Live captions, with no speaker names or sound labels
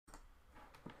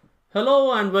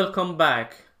Hello and welcome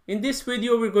back. In this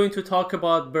video we're going to talk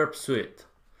about Burp Suite.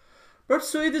 Burp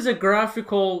Suite is a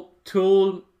graphical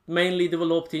tool mainly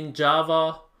developed in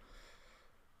Java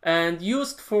and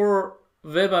used for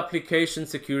web application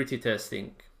security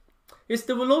testing. It's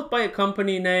developed by a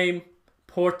company named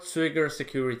Portswigger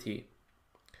Security.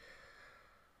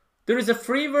 There is a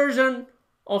free version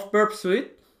of Burp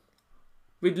Suite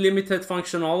with limited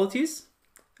functionalities,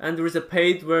 and there is a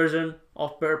paid version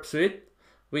of Burp Suite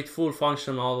with full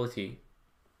functionality.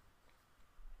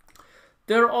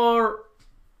 There are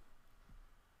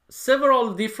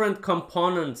several different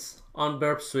components on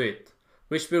Burp Suite,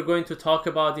 which we're going to talk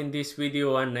about in this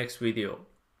video and next video.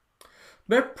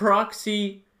 Burp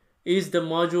Proxy is the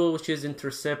module which is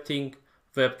intercepting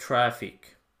web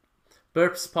traffic.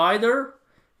 Burp Spider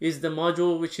is the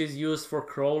module which is used for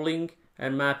crawling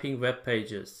and mapping web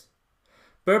pages.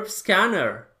 Burp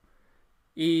Scanner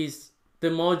is the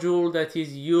module that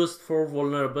is used for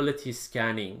vulnerability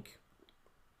scanning.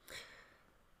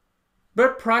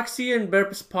 Burp Proxy and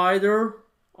Burp Spider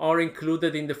are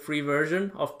included in the free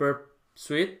version of Burp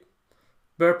Suite.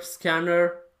 Burp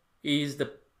Scanner is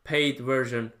the paid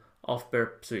version of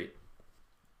Burp Suite.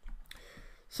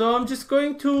 So I'm just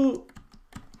going to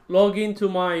log into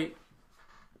my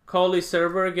Kali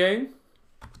server again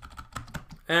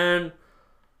and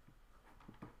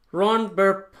run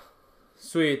Burp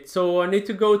Suite. So I need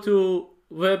to go to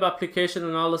Web Application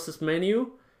Analysis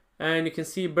menu, and you can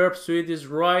see Burp Suite is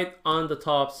right on the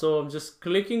top. So I'm just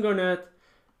clicking on it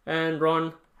and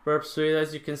run Burp Suite.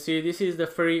 As you can see, this is the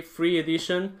free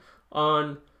edition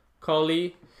on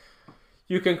Kali.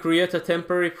 You can create a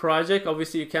temporary project.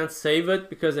 Obviously you can't save it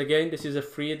because again this is a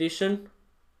free edition.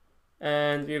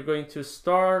 And we're going to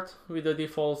start with the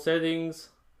default settings,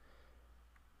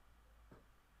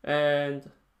 and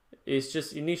it's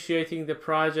just initiating the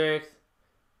project,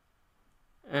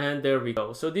 and there we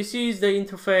go. So this is the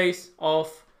interface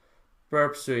of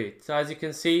Burp Suite. So as you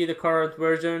can see, the current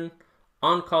version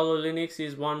on Kali Linux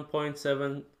is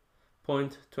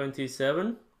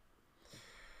 1.7.27,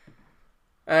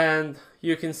 and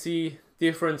you can see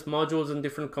different modules and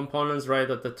different components right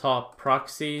at the top.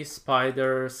 Proxy,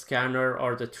 Spider, Scanner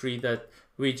are the three that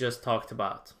we just talked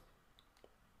about.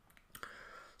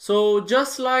 So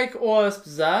just like OWASP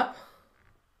Zap,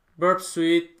 Burp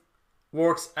Suite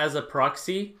works as a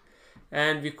proxy,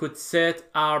 and we could set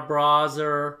our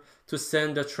browser to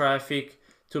send the traffic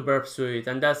to Burp Suite,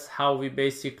 and that's how we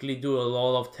basically do a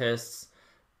lot of tests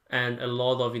and a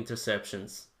lot of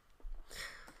interceptions.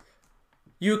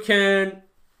 You can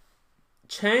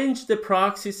change the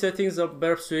proxy settings of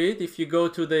Burp Suite. If you go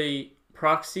to the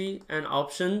proxy and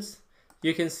options,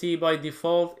 you can see by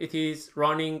default it is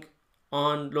running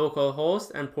on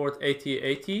localhost and port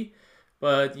 8080,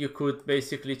 but you could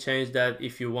basically change that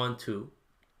if you want to.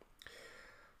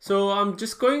 So I'm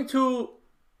just going to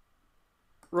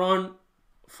run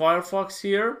Firefox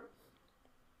here,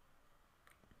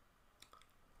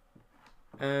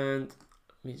 and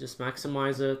let me just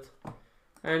maximize it,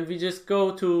 and we just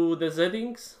go to the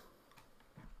settings,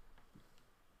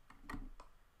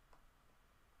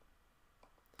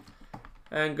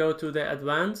 and go to the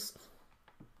advanced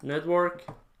network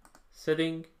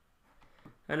setting,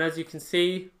 and as you can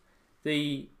see,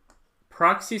 the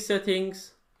proxy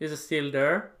settings is still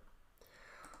there.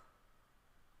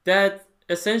 That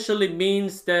essentially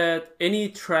means that any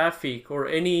traffic or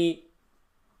any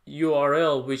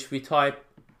URL which we type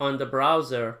on the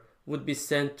browser would be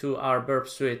sent to our Burp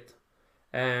Suite,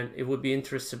 and it would be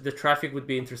the traffic would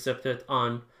be intercepted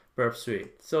on Burp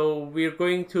Suite. So we're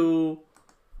going to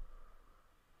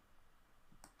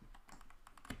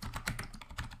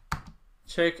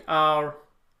check our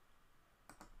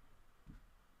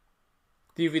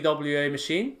DVWA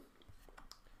machine.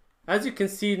 As you can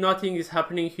see, nothing is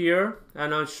happening here,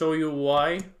 and I'll show you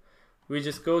why. We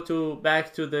just go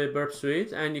back to the Burp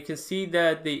Suite, and you can see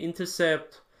that the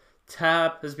intercept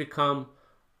tab has become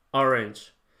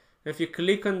orange. If you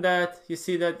click on that, you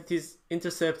see that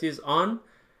intercept is on,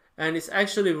 and it's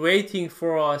actually waiting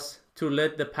for us to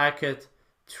let the packet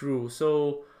through.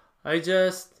 So I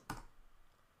just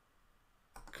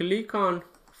click on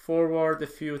forward a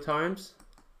few times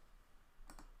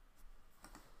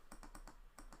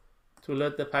to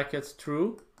let the packets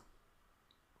through,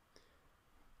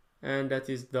 and that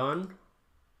is done.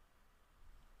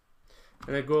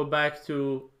 And I go back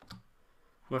to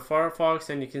my Firefox,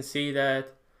 and you can see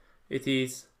that it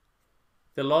is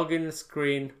the login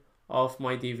screen of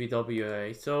my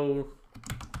DVWA. So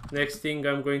next thing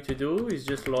I'm going to do is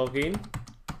just log in,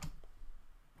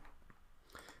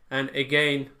 and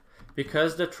again,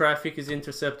 because the traffic is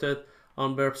intercepted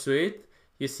on Burp Suite,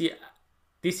 you see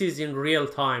this is in real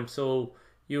time. So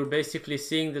you're basically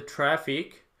seeing the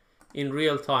traffic in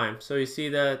real time. So you see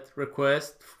that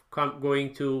request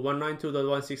going to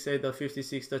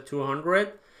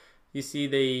 192.168.56.200. You see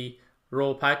the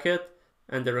raw packet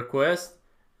and the request.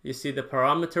 You see the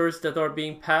parameters that are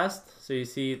being passed. So you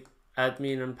see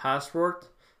admin and password,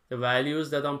 the values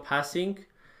that I'm passing,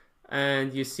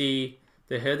 and you see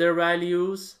the header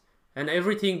values, and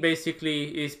everything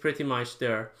basically is pretty much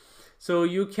there. So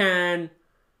you can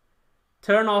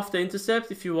turn off the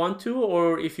intercept if you want to,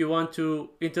 or if you want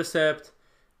to intercept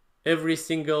every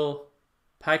single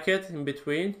packet in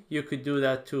between, you could do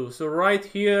that too. So right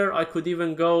here, I could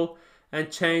even go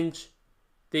and change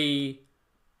the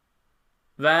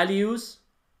values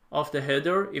of the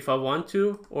header if I want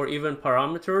to, or even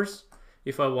parameters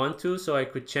if I want to. So I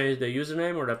could change the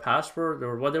username or the password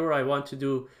or whatever I want to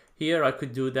do here. I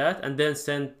could do that and then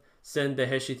send the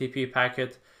HTTP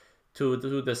packet to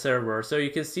the server. So you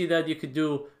can see that you could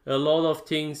do a lot of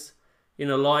things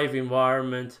in a live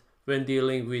environment when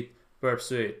dealing with Burp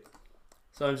Suite.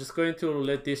 So I'm just going to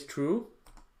let this through.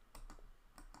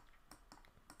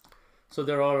 So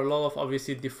there are a lot of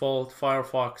obviously default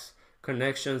Firefox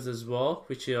connections as well,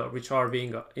 which are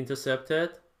being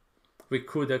intercepted. We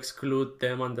could exclude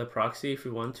them on the proxy if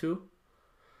we want to.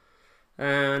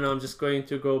 And I'm just going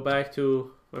to go back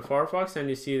to my Firefox, and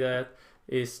you see that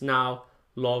it's now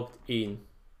logged in.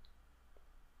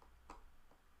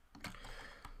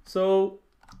 So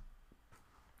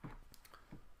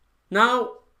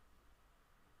now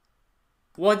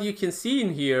what you can see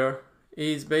in here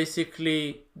is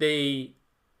basically the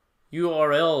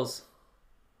URLs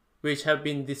which have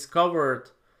been discovered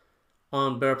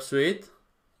on Burp Suite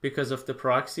because of the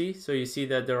proxy. So you see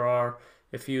that there are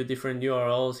a few different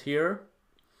URLs here,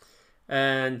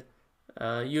 and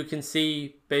you can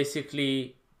see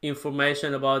basically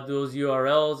information about those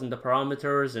URLs and the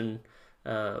parameters and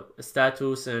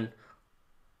status and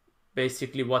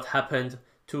basically what happened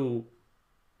to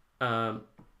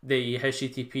the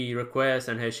HTTP request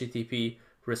and HTTP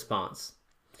response.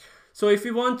 So if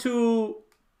you want to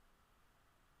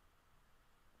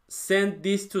send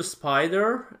this to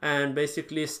Spider and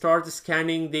basically start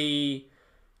scanning the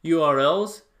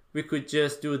URLs, we could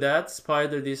just do that,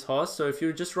 Spider this host. So if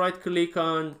you just right click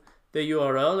on the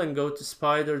URL and go to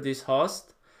Spider this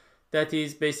host, that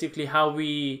is basically how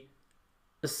we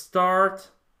start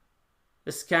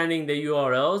scanning the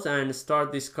URLs and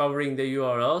start discovering the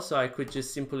URL. So I could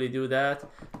just simply do that,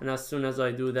 and as soon as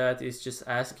I do that, it's just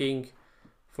asking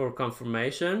for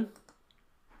confirmation,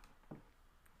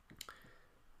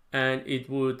 and it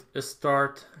would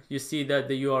start. You see that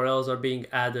the URLs are being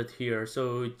added here,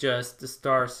 so it just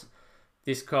starts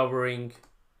discovering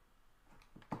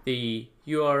the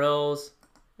URLs,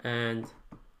 and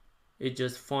it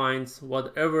just finds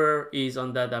whatever is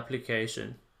on that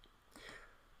application.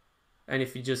 And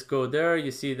if you just go there,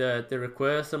 you see that the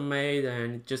requests are made,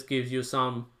 and it just gives you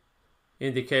some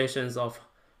indications of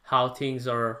how things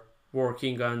are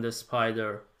working on the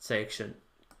Spider section.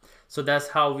 So that's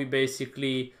how we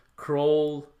basically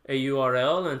crawl a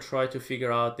URL and try to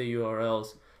figure out the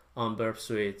URLs on Burp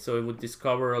Suite. So it would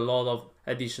discover a lot of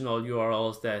additional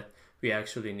URLs that we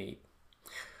actually need.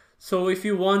 So if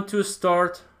you want to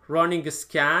start running a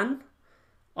scan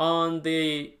on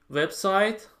the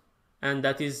website, and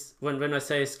that is when I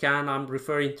say scan, I'm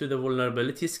referring to the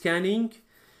vulnerability scanning,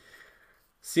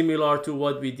 similar to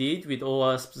what we did with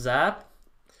OWASP Zap.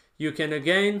 You can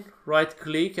again right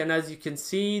click, and as you can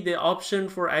see, the option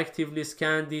for actively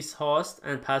scan this host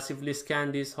and passively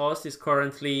scan this host is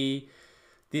currently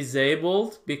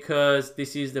disabled because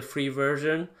this is the free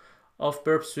version of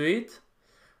Burp Suite.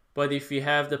 But if you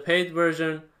have the paid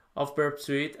version of Burp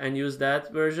Suite and use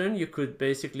that version, you could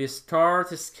basically start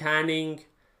scanning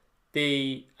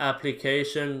the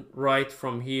application right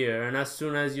from here. And as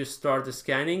soon as you start the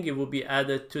scanning, it will be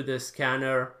added to the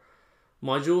scanner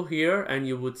module here, and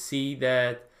you would see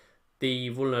that the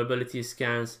vulnerability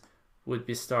scans would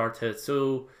be started.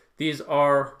 So these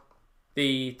are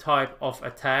the type of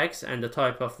attacks and the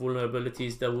type of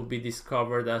vulnerabilities that will be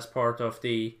discovered as part of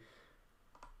the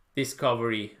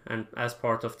discovery and as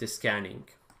part of the scanning.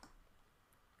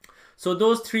 So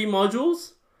those three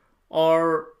modules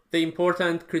are the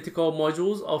important critical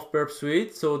modules of Burp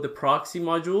Suite. So the proxy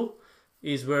module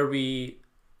is where we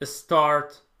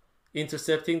start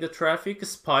intercepting the traffic.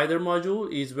 Spider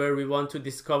module is where we want to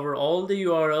discover all the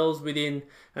URLs within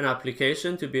an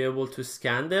application to be able to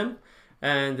scan them.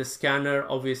 And the scanner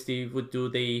obviously would do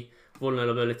the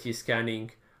vulnerability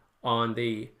scanning on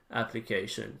the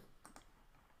application.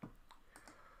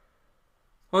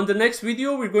 On the next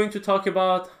video, we're going to talk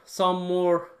about some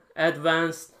more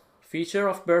advanced feature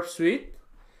of Burp Suite.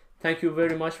 Thank you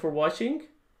very much for watching,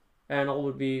 and I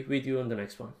will be with you on the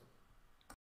next one.